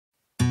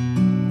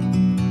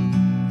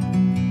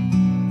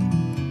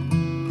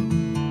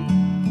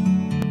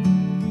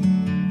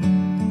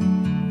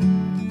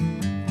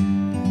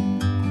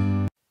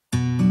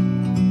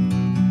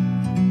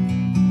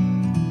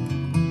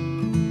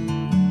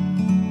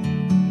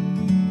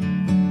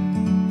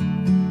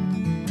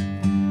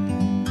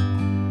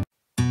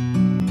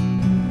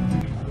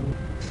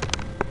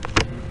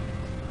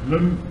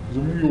نن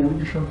زموږ یو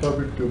ورکشن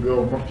ټاپک ته بیا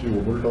مخکې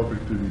یو بل ټاپک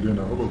ته ویلې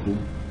نه هغه کوم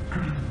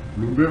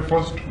لومبه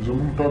فرست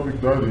زموږ ټاپک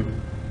دا دی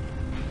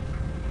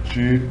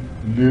چې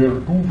لیر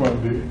 2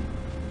 باندې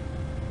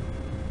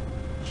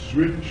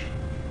سویچ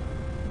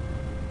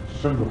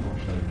څنګه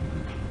فنکشنالټي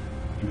کوي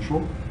ٹھیک شو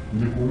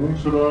د کوم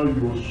سره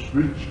یو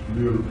سویچ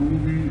لیر 2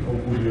 وي او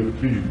لیر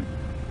 3 وي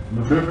نو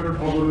ډیفینټ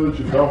خبره ده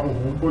چې دا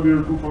هم په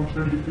لیر 2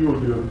 فنکشنالټي کوي او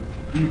لیر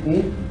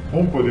 3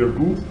 هم په لیر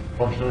 2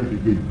 فنکشنالټي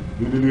کوي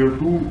د لیر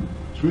 2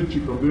 switch چې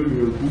کوم دی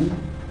لیر 2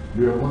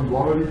 لیر 1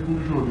 دواړه ریټول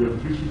شي او لیر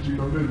 3 switch چې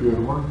کوم دی لیر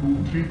 1 2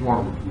 3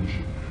 دواړه ریټول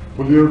شي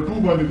په لیر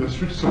 2 باندې د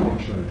سویچ څه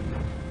فنکشنالټي ده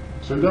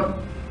صحیح ده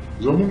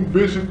زموږ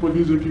بیسیک په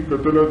دې ځکه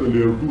کتله د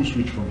لیر 2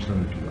 سویچ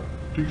فنکشنالټي ده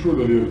ټیک شو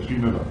د لیر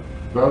 3 نه ده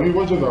دا غي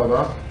وجه دا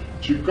ده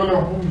چې کله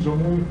هم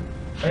زموږ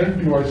end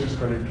devices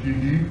connect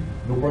کیږي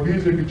نو په دې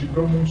ځکه چې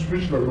کوم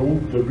سویچ لګو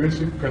د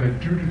بیسیک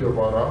کنیکټیویټي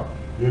لپاره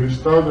یعنی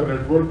ستاسو د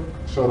نتورک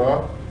سره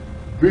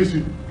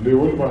بیسیک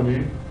لیول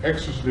باندې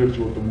access layer چې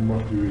ورته موږ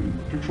مخکې ویلي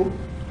ټیک شو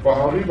په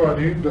هغې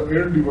باندې د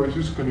end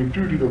devices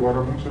connectivity لپاره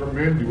موږ سره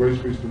main device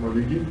په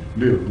استعمالیږي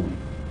layer 2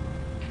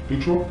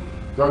 ټیک شو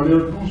دا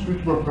layer 2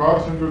 switch په کار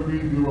څنګه کوي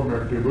دی به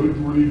میکټیبل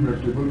جوړي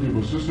میکټیبل کې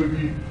بس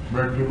سوي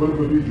میکټیبل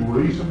به دی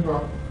جوړي څنګه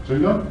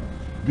صحیح ده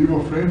دی به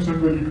فریم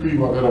څنګه لیټ کوي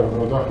وغیرہ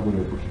وغیرہ دا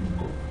خبره پکې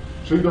کوو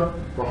صحیح ده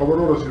په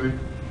خبرو رسېږي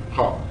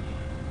ها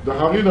د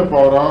هغې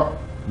لپاره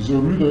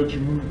ضروري ده چې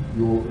موږ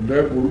یو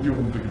لیب وړوکی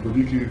غونډه کې په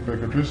دې کې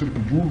پیکټ ټریسر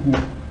کې جوړ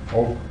کړو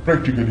او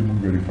practically موږ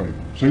verify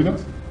کوو صحیح ده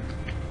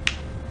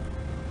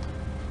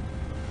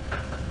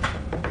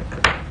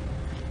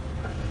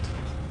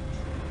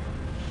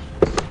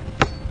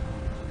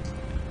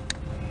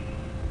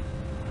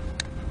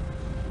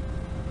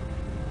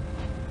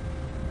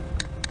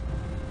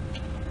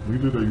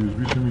ویډیو د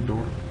USB سیمې ته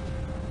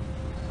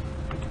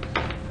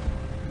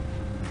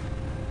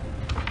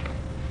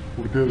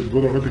ورته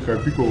دوه دغه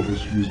کاپي کوو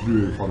بس USB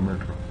فارمټ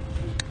کا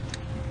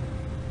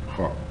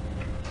ها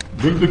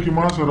دلته کې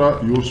ما سره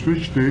یو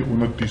سویچ دی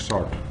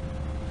 2960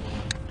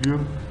 کلیر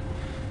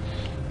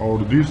او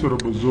دې سره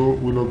به زه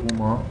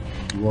ولګوم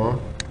دوه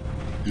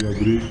یا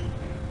درې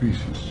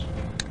پیسز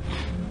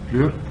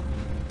کلیر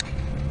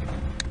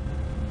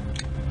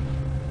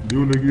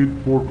دیو لګید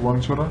پورټ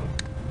 1 سره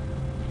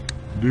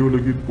دیو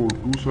لګید پورټ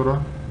 2 سره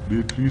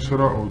دی 3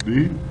 سره او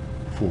دی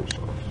 4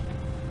 سره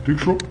ٹھیک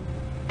شو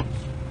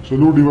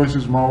سلو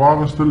ډیوایسز ما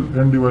واغستل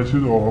ان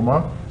ډیوایسز او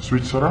ما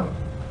سویچ سره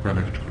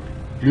کنیکټ کړل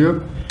کلیر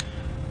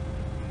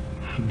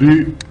The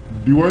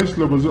device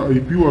level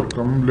IP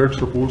workcom let's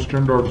suppose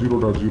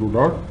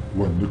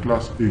 10.0.0.1 the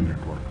class A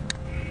network.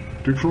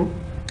 ठीक show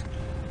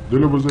the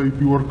level IP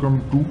workcom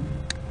 2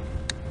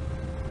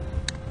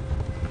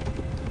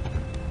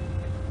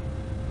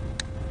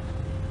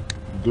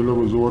 the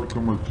level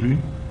workcom 3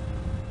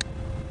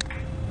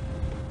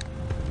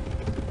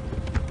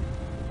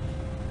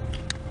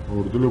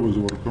 और the level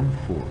workcom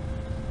 4.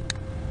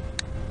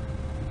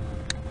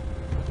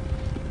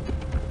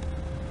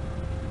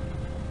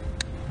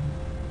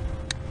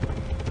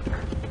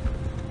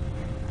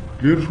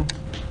 Clear show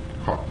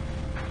हाँ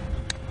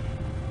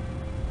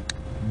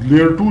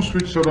लेयर 2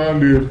 स्विच सरा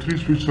लेयर 3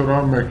 स्विच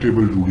सरा Mac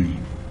table जुड़ेगी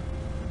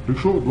ठीक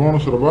शो दोनों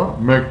सरबा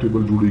Mac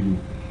table जुड़ेगी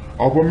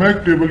अब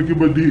मैक टेबल की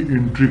बदी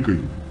एंट्री कई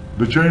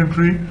द चा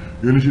एंट्री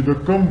यानी ची द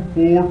कम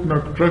पोर्ट ना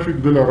ट्रैफिक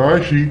दल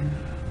राशि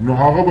नो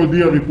हागा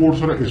बदी रिपोर्ट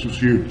सरा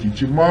एसोसिएट की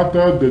ची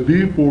माता द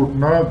दी पोर्ट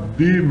ना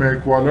दी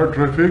मैक वाला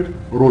ट्रैफिक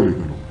रोले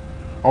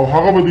करो और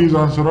हागा बदी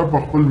जान सरा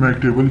पखपल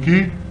मैक टेबल की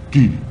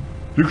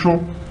ठीक शो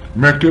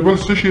मैक टेबल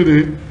से शेदे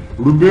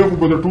रुम्बे को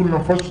बदा टूल ना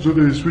फर्स्ट जो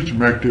they switch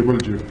Mac table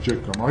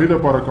check कम आइदा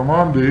पारा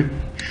कमांड दे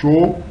show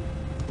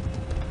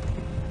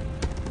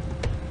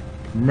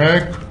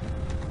Mac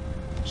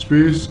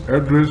space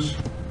address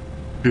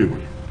table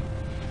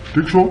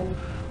ठीक शो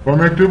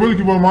पर मैक टेबल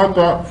की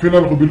माता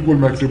फिलहाल को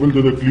बिल्कुल मैक टेबल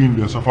दे क्लीन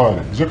दे सफाई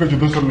है जका जो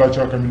दस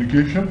लाचा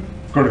कम्युनिकेशन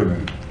करे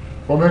नहीं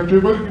पर मैक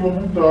टेबल की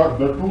माता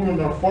द टूल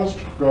ना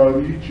फर्स्ट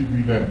कारी ची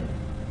विलेन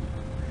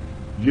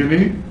ये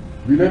नहीं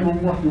विलेन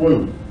मुम्मा की वल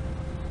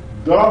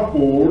दा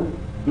port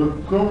the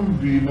come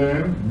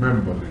VLAN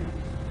member है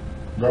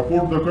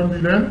rapport the come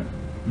VLAN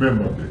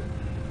member है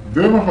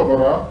देमा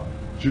खबरा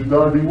जिदा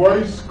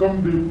device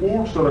come the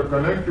port सरा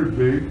connected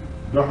है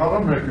दा हरा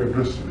MAC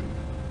address है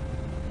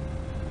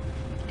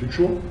ठीक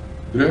शो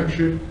द्रेम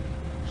शे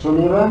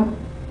सलोरम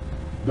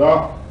दा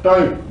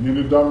type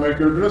यानी दा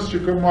MAC address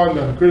चिकम माल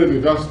लन करे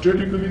दे दा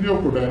statically दे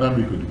और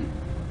dynamically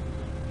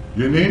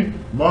दे यानी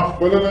माफ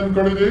पला लन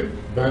करे दे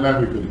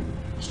dynamically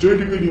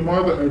स्टेटिकली मां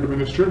द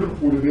एडमिनिस्ट्रेटर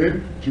पूरे दे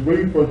कि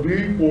भाई पदी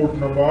पोर्ट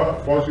नंबर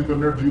फास्ट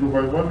इंटरनेट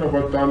 0/1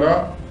 नंबर ताला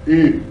ए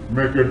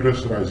मैक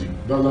एड्रेस राजी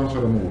दा जान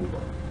सर नोट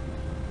का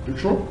ठीक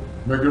शो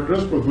मैक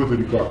एड्रेस पर दो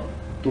तरीका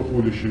तो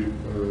खोले शे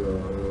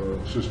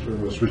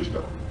सिस्टम स्विच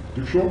दा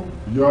ठीक शो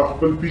या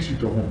अपन पीसी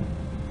ता हो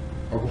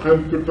अब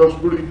खैर करता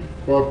बड़ी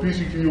पर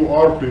पीसी की यो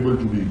आर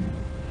टेबल जुड़ी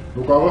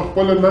तो कागज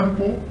पल लन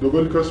को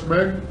डबल कस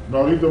मैक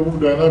नारी द मूव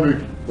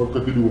डायनामिक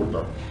वक्तली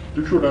होता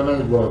ठीक शो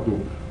डायनामिक बातो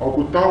और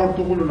कुत्ता और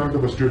तो बोलो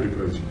ना स्टैटिक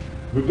राजी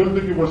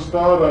बदलते की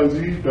वस्ता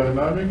राजी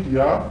डायनामिक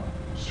या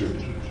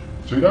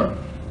स्टैटिक صحیح ده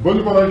بل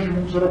براشي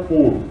موږ سره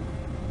پورټ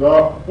دا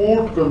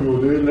پورټ کوم یو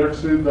دی لیټس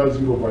سي دا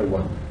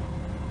 0/1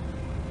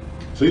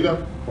 صحیح ده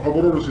په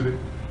خبرو رسیدي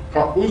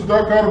اوس دا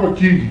کار به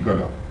کیږي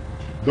کله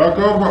دا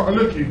کار به ال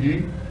کیږي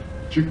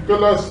چې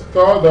کله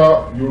ستا دا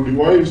یو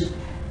ډیوایس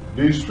د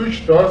سوئچ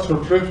ته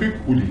ټریفیک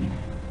ولېږي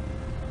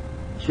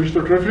سوئچ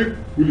ته ټریفیک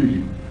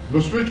ولېږي نو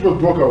سوئچ به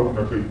دوه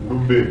کارونه کوي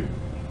لومبه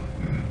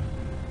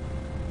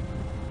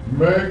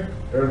MAC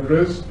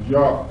address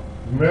या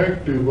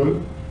MAC table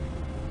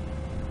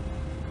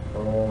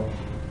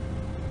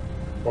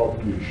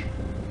population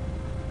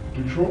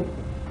ठीक शो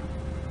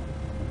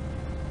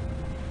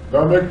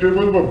دا MAC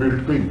table به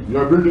build کوي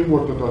یا building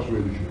ورته تاسو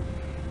ویلی شي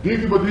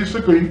دې کې به دې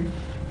څه کوي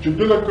چې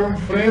دلته کوم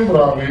فریم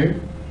راغی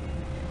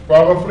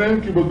هغه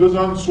فریم کې به د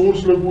ځان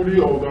سورس لګولي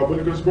او دا بل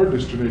کس به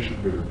ډیسټینیشن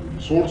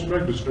لګولي سورس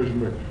MAC ډیسټینیشن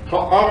MAC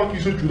هغه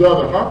کیسه جدا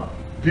ده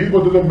دې به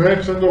د MAC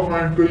څنګه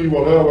فایند کوي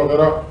وغیرہ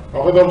وغیرہ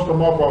هغه دا اوس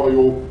ما په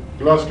یو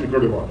کلاس کې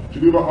کړی و چې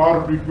دی به آر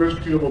ریکویسټ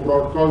کې به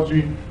براډکاسټ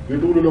شي د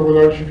ټول له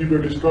ولا شي دی به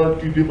ډیسکارډ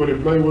کې دی به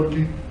ریپلای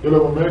ورکړي دله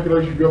به MAC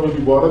راشي بیا به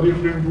دوباره دې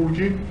فریم جوړ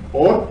کړي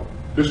او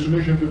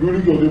ډیسټینیشن ته جوړي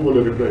کې دی به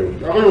ریپلای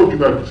ورکړي هغه یو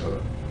جدا کیسه ده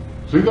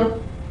صحیح ده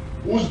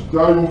اوس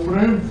دا یو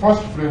فریم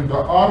فرست فریم دا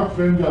آر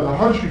فریم یا د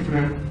هر شي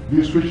فریم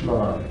دې سوئچ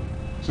لراغلی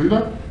صحیح ده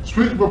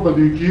سوئچ به په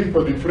دې کې په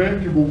دې فریم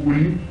کې به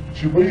وګوري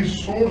چې به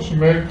سورس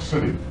MAC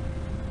سره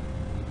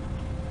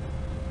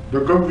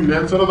د کوم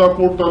ویلان سره دا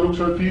پورټ تعلق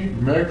ساتي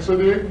MAC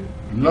سره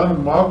لن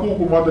ماکو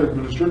کومه د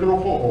ایڈمنسټریټر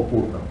او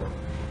پورټ نمبر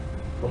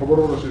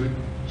خبرو رسېږي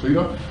صحیح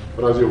ده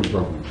راځي اوس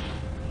دا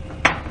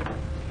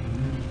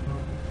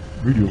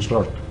ویډیو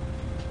سٹارټ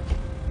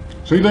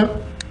صحیح ده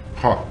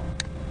ها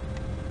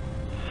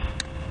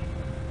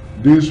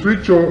د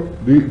سوئچ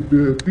د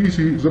پی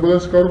سي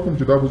زبردست کار کوم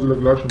چې دا به زه لږ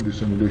لاړ شم د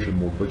سیمولیشن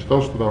موډ ته چې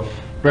تاسو ته دا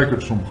پیکټ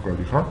څوم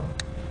ښکاري ښه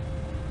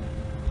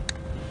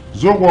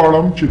زه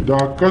غواړم چې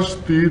دا کس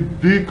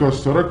دې کس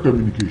سره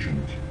کمیونیکیشن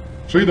وکړي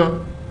صحیح ده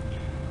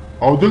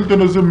او دلته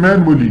نه زه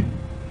مینولی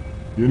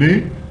یعنی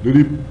د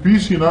دې پی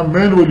سي نه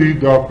مینولی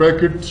دا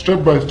پیکټ سټپ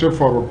بای سټپ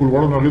فارورډ کول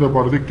غواړم هغې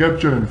دپاره دی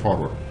کیپچر اینډ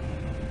فارورډ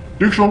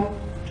ټیک شو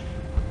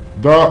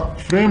دا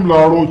فریم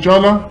لاړو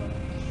چاله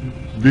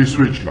دې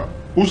سوئچ لا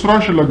اوس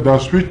راشه لږ دا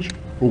سوئچ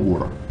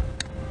وګوره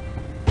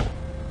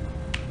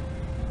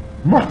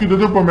مخکې د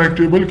ده په MAC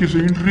ټیبل کې څه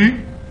انټري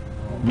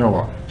نه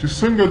وه چې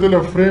څنګه دله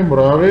فریم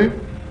راغی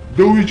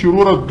ده وایي چې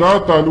وروره دا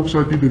تعلق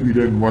ساتي د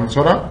ویلین 1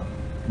 سره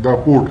دا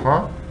پورټ ها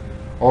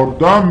او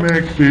دا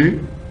MAC دی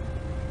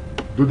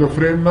د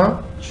فریم نه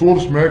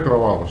سورس MAC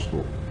راواغستو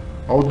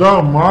او دا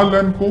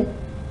مالن کو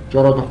چې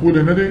را دخول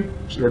نه دی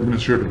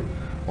ایڈمنسټریټر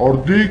او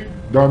دې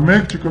دا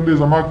MAC چې کوم دی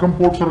زما کوم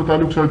پورټ سره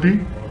تعلق ساتي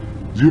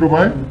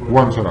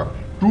 0/1 سره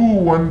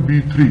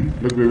 21B3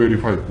 لږ به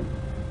ویریفای کو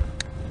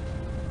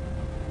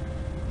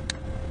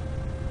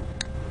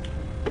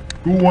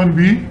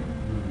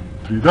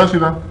 21B3 داسې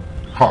ده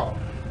ها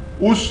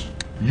اوس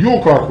یو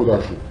کار خدا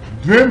شو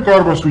دویم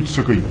کار به سوئچ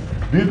څه کوي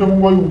دې ته موږ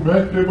وایو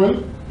MAC ټیبل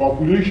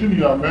پاپولیشن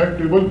یا MAC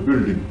ټیبل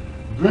بلډینګ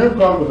دویم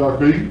کار به دا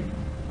کوي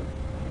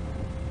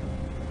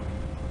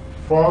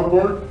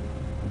فارورډ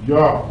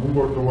یا موږ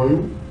ورته وایو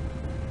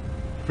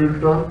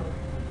فلټر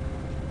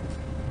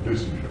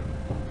ډیسیژن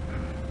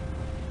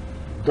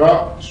دا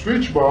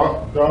سوئچ با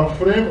دا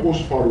فریم اوس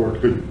فارورډ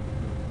کوي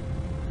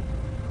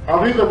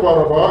هغې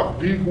دپاره به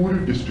دې ګوري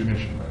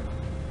ډیسټینیشن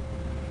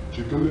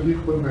چې کله دې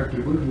خپل MAC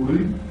ټیبل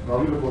جوړوي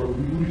هغې دپاره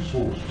به ګوري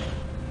سورس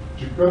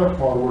چې کله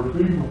فارورډ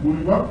کوي نو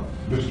ګوري به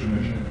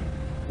ډیسټینیشن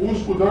اوس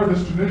خو دا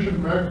ډیسټینیشن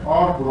MAC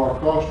آر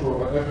براډکاسټ او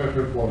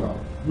FFF والا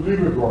نو دې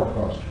به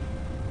براډکاسټ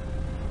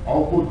او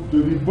خو د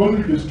دې بل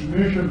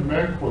ډیسټینیشن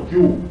MAC پکې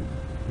و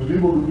نو دې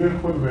به لومړی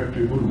خپل MAC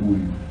ټیبل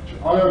وګوري چې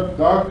آیا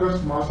دا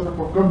کس ما سره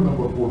په کوم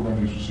نمبر پورټ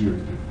باندې اسوسییټ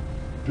دی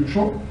ټیک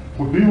شو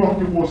خو دې وخت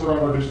کې خو سره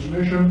هغه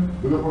ډیسټینیشن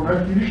د ده په MAC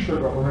کې نشته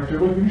که په MAC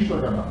ټیبل کې نشته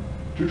که نه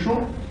ټیک شو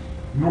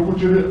نو خو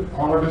چې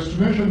هغه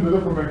ډیسټینیشن د ده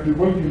په MAC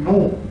ټیبل کې نو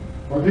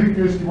په دې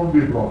کیس کې هم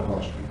دې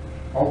براډکاسټ وي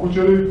او خو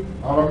چې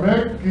هغه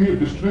MAC کې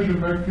ډیسټینیشن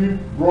MAC کې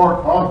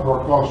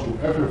براډکاسټ و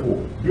FFO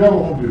بیا به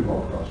هم دې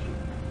براډکاسټ وي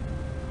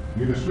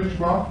یعنې سوئچ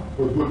به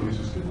په دوه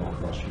کیسز کې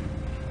براډکاسټ وي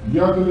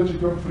یا دله چې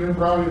کوم فریم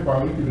راغی په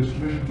هغې کې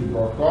ډیسټینیشن کې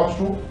براډکاسټ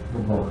و نو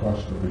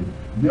براډکاسټ کوي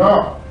یا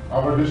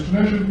هغه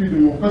ډیسټینیشن کې د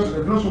یو کس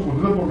اډرس خو د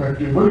ده په MAC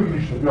ټیبل کې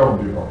نشته بیا هم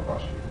دې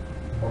براډکاسټ کوي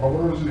په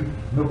خبرو رسېږي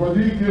نو په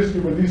دې کیس کې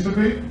به دې څه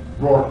کوي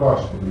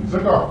براډکاسټ کوي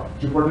ځکه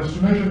چې په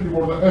ډیسټینیشن کې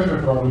ورته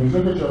FF راغلي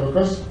ځکه چې هغه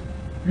کس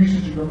پی سي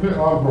چې کوم دی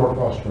آر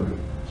براډکاسټ کړی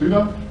صحیح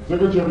ده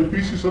ځکه چې هغې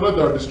پی سي سره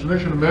دا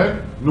ډیسټینیشن MAC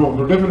نو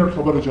ډیفینټ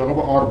خبره چې هغه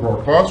به آر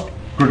براډکاسټ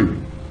کړی وي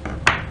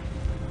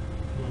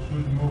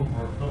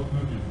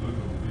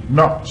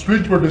نه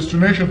سوئچ په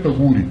ډیسټینیشن ته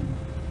ګوري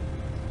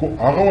کو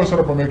هغه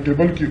ورسره په MAC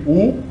ټیبل کې او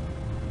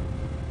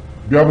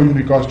بیا به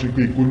یونیکاسټینګ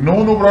کوي کو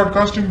نو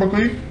براډکاسټینګ به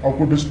کوي او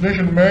کو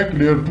ډیسټینیشن MAC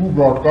لیئر 2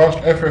 براډکاسټ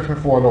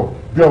FFF والا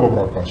بیا به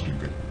براډکاسټینګ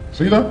کوي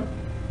صحیح ده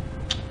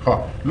ها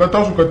لا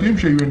تاسو کتیم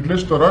شي ایونت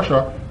لیست ته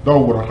راشه دا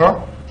وګوره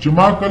چې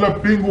ما کله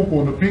پینګ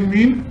وکړو نو پینګ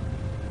مین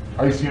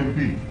ICMP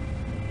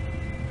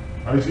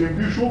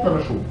شو که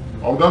نه شو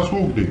او دا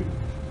څوک دی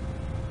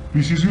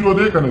PC0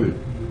 دی که نه دی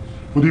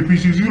خو د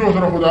PC 0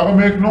 سره خو د هغه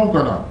میک نو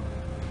کنه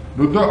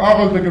نو دا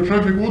هغلته کې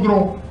ټرافیک ودرو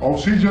او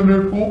سی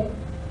جنریټ کو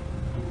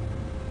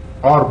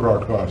آر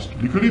براډکاسټ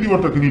لیکلي دي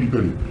ورته کني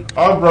لیکلي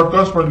آر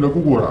براډکاسټ باندې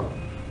لګو ګوره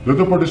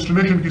دته په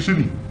ډیسټینیشن کې څه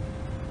دي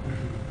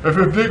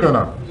FF دی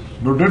کنه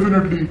نو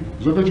ډیفینیټلی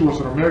ځکه چې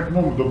وسره میک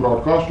نو د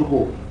براډکاسټ کو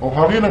او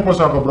هغه نه پس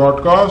هغه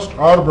براډکاسټ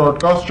آر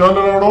براډکاسټ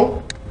چاله راړو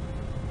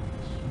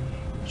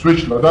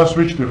سویچ لا دا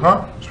سویچ دی ها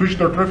سویچ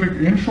ته ټرافیک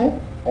ان شو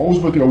او اوس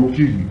به تی اوټ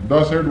کیږي دا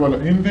سایډ والا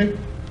ان دی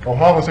او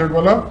هغه سایډ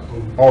والا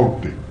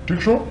اوټ دی ٹھیک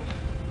شو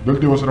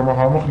دلته وسره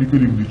مخامخ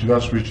لیکلی دی چې دا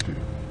سویچ دی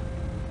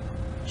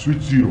سویچ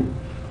 0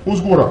 اوس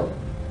ګوره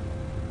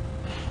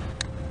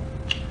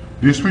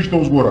دې سویچ ته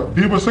اوس ګوره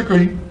دې به څه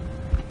کوي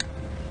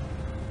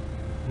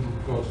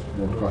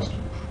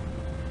براډکاسټینګ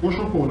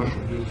وشو کو نه شو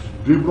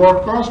دې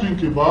براډکاسټینګ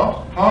کې به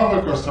هغه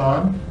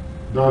کسان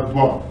دا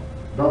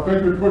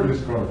پیکټ به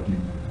ډسکارډ کړي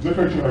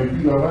ځکه چې آی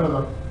پی هغه نه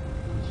ده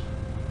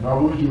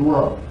ناوی چې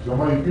وروړه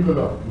زما آی پی نه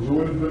ده زه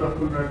ولې بل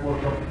خپل میک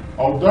ورکړم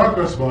او دا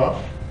کس به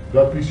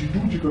دا PC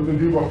 2 چې کوم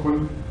دی به خپل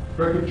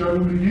پیکټ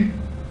چالو کړي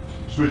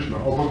سویچ نه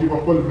او پکې به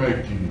خپل میک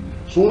کړي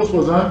سورس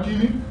به ځان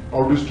کړي او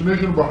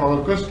ډیسټینیشن به هغه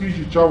کس کړي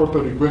چې چا ورته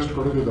ریکویسټ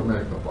کړی دی د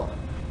میک لپاره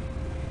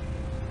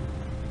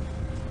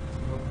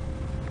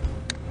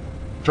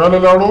چاله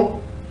لاړو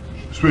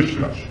سویچ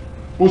لا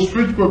اوس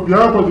سویچ په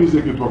بیا په دې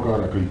ځای کې دوه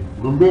کار کوي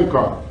لومبه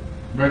کار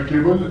میک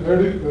ټیبل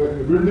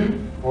بلډینګ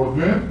او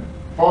دین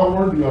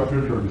فارورډ یا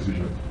فلټر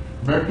ډیسیژن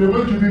میک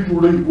ټیبل چې دی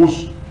جوړي اوس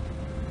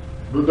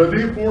نو د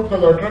دې پورټ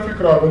ته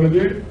ټرافیک راغلی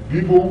دی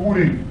دی به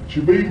وګوري چې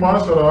به ما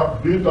سره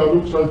دې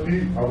تعلق ساتي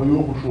هغه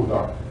یو خوشو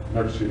ده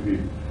نټ سی بي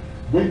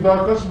وای دا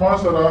کس ما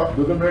سره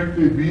د میک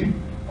ټی بي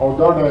او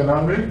دا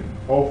ډاینامیک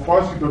او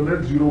فاست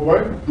انټرنیټ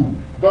 0/2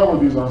 دا و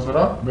دې ځان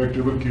سره میک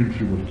ټیبل کې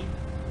انټری ورکړي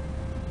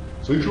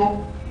صحیح شو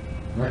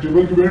میک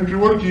ټیبل کې انټری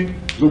ورکړي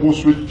زه به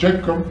سویچ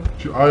چک کوم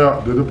چې آیا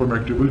د په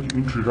میک ټیبل کې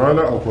انټری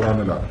رااله او قران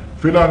لا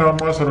فعلا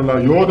ما سره لا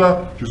یو ده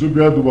چې زه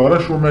بیا دوباره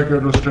شو میک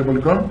اډرس ټیبل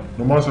کوم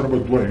نو ما سره به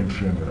دوه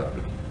انټری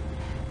راغلي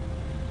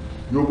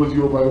یو به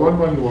 0/1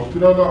 باندې وخت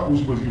راغله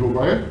اوس به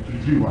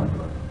 0/3 باندې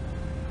راغله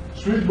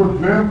سویچ به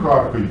دویم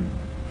کار کوي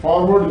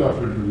فارورډ یا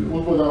فلټر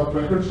اوس به دا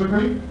پیکټ څه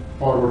کوي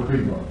فارورډ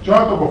کوي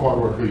چاته به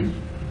فارورډ کوي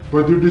په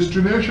دې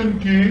ډیسټینیشن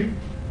کې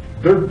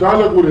دا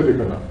لګولې ده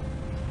کنه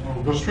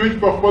د سویچ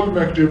په خپل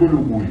میک ټیبل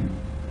وګوري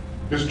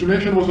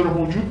ډیسټینیشن وسره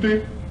موجود دی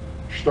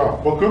شتا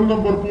په کوم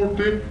نمبر پورټ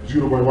دی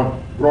 0/1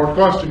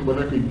 براډکاسټینګ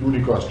باندې کوي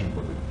یونیکاسټینګ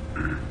باندې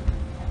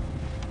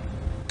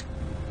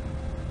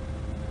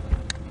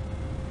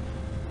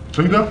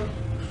صحیح ده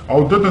او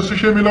دته څه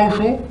شی ملاو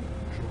شو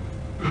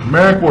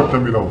میک ورته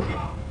ملاو شو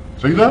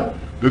صحیح ده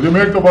د دې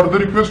میک ته ورته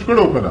ریکویسټ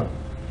کړو کنه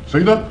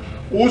صحیح ده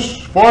اوس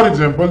فار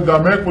ایگزامپل دا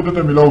میک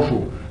ورته ملاو شو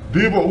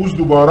دی به اوس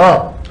دوباره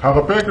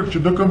هغه پیکټ چې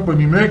د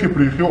کمپنی میک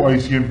پریخو آی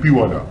سی ام پی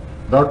والا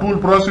دا ټول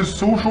پروسس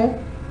سو شو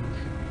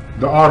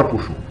د آر پو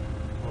شو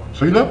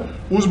صحیح ده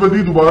اوس به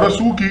دی دوباره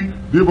سو کی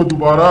دی به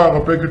دوباره هغه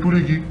پیکټ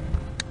ولګي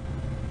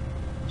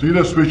صحیح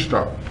ده سویچ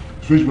تا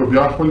سویچ به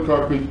بیا خپل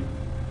کار کوي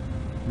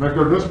میک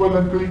اډرس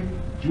بدل کوي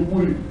چې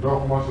وګوري دا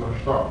خو ما سره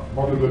شته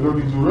ما ته د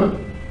لوډینګ ضرورت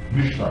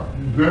نشته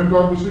دویم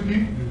کار به څه کوي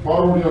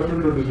فارورډ یا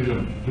فلټر ډیسیژن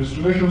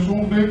ډیسټینیشن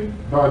څوک دی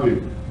دا دی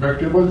میک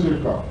ټیبل چیک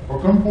کا په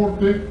کوم پورټ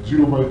دی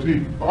 0/3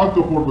 په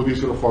هغه پورټ به دې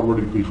سره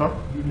فارورډینګ کوي ښه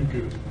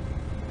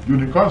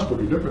یونیکاسټ په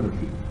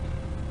ډیفینیټلی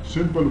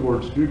سمپل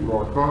ورډز دی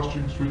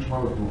براډکاسټینګ سویچ ما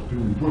ورته وختي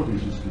دوه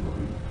کیسز کې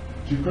وایي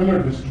چې کله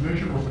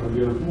ډیسټینیشن سره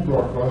لري ټو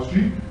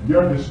براډکاسټینګ یا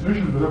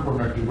ډیسټینیشن د په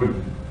میک ټیبل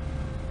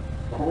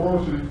خبرونه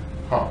سره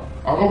ها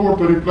هغه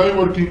ورته ریپلای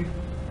ورکړي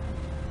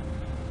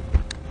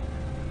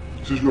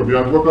سویچ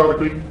بیا دوه کار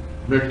کوي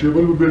میک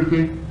ټیبل به بلډ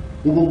کوي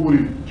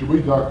وګوري چې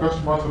وای دا کس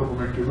ما سره په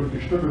میک ټیبل کې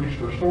شته که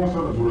نشته شته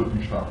ورسره ضرورت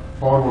نشته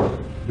فارورډ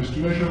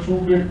ډیسټینیشن څوک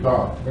دی دا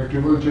میک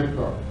ټیبل چیک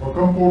کا په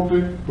کوم پورټ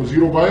دی په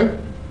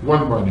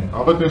 0/1 باندې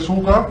هغه ته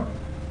څوک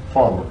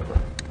فارورډ کړه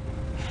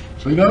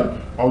صحیح ده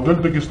او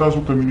دلته کې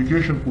تاسو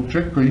کمیونیکیشن کو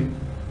چیک کړئ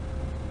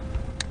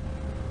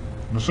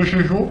نو څه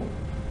شي شو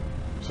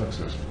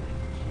سکسسفل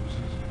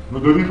نو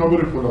د دې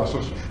خبرې خلاصه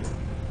شو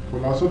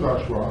خلاصه دا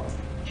شو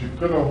چې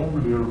کله هم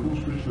لیر ټو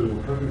سویچ له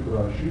ټرافیک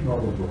راشي نو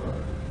ورته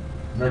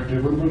میک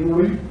ټیبل به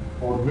جوړي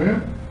او دین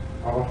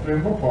هغه فریم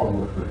به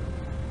فارورډ کړي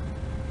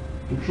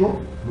ٹھیک شو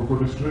نو کو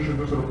ډیسټینیشن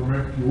د سره په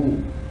میک کې وو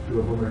چې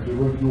په میک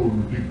ټیبل کې وو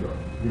نو ټیک ده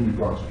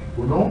یونیکاسټ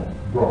کو نو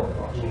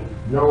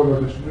براډکاسټ یا ولا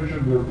ډیسټینیشن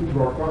د ټو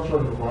براډکاسټ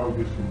او نو هغه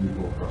کې څه دی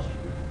براډکاسټ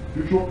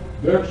ٹھیک شو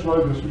that's why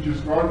the switch is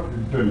called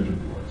intelligent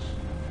device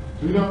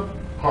صحیح ده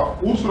ها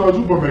اوس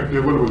راځو په میک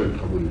ټیبل ولې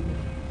خبرې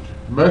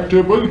میک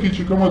ټیبل کې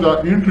چې کومه دا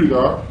انټری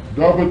ده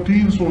دا به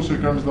 300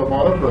 سیکنډز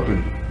لپاره پرته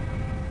وي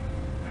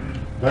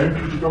دا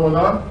انټری چې کومه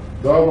ده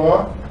دا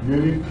به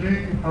یعنی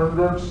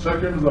 300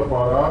 سیکنډز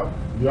لپاره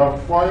یا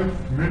 5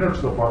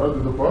 منټس لپاره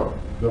د په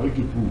دغه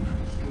کې پروت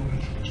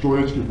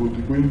سټوریج کې پروت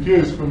کو ان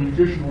کیس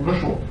کمیونیکیشن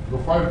ونشو نو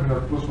 5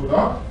 منټ پلس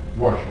ودا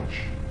واش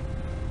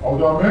او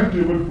دا میک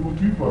ټیبل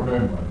پروت وي په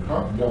ریم باندې ها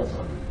یاد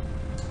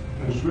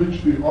ساتئ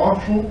سویچ دی آف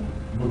شو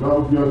نو دا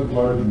بیا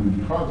دوباره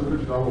جوړیږي ها ځکه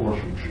چې دا واش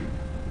شي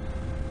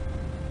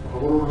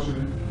خبرونه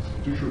رسېږي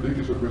چې شو دې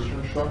کې څه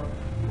کوېسچن شته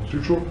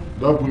ٹھیک شو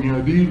دا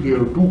بنیادی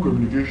لیئر 2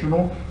 کمیونیکیشن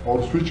ہو اور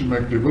سوئچ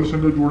میک ٹیبل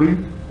سنگ جوڑی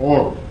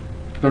اور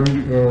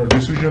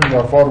ڈیسیجن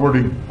یا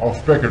فارورڈنگ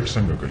آف پیکٹ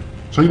سنگ کئی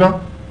صحیح نا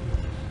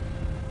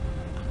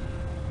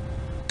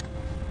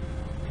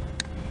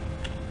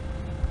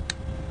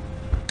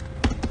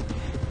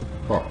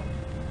ہاں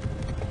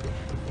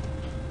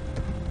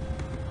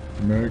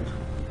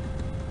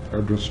میک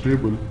ایڈریس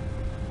ٹیبل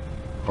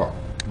ہاں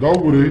دا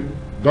وګورئ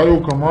دا یو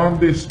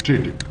کمانډ دی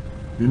سټیټیک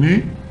یعنی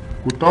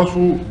کو تاسو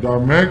دا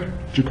میک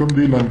چې کوم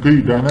دی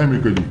لنکۍ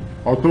ډاینامیکلی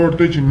او ته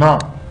ورته چې نه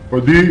په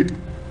دې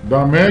دا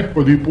میک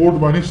په دې پورټ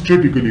باندې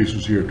سټیټیکلی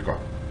اسوسییټ کا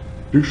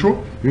ٹھیک شو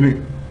یعنی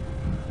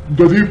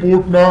د دې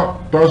پورټ نه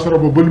تاسو سره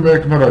به بل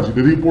میک نه راځي د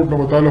دې پورټ نه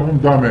به تعالی هم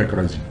دا میک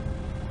راځي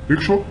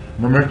ٹھیک شو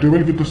نو میک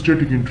ټیبل کې ته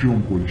سټیټیک انټری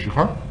هم کولی شي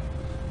ښه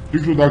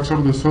ٹھیک شو دا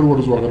اکثر د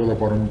سرورز وغیرہ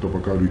لپاره موږ ته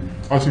پکار وي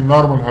اسی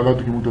نارمل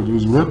حالاتو کې موږ ته د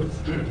ضرورت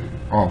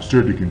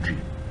سټیټیک انټری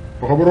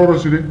په خبرو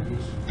رسیدې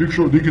ٹھیک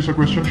شو دې کې څه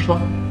کوېسچن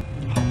شته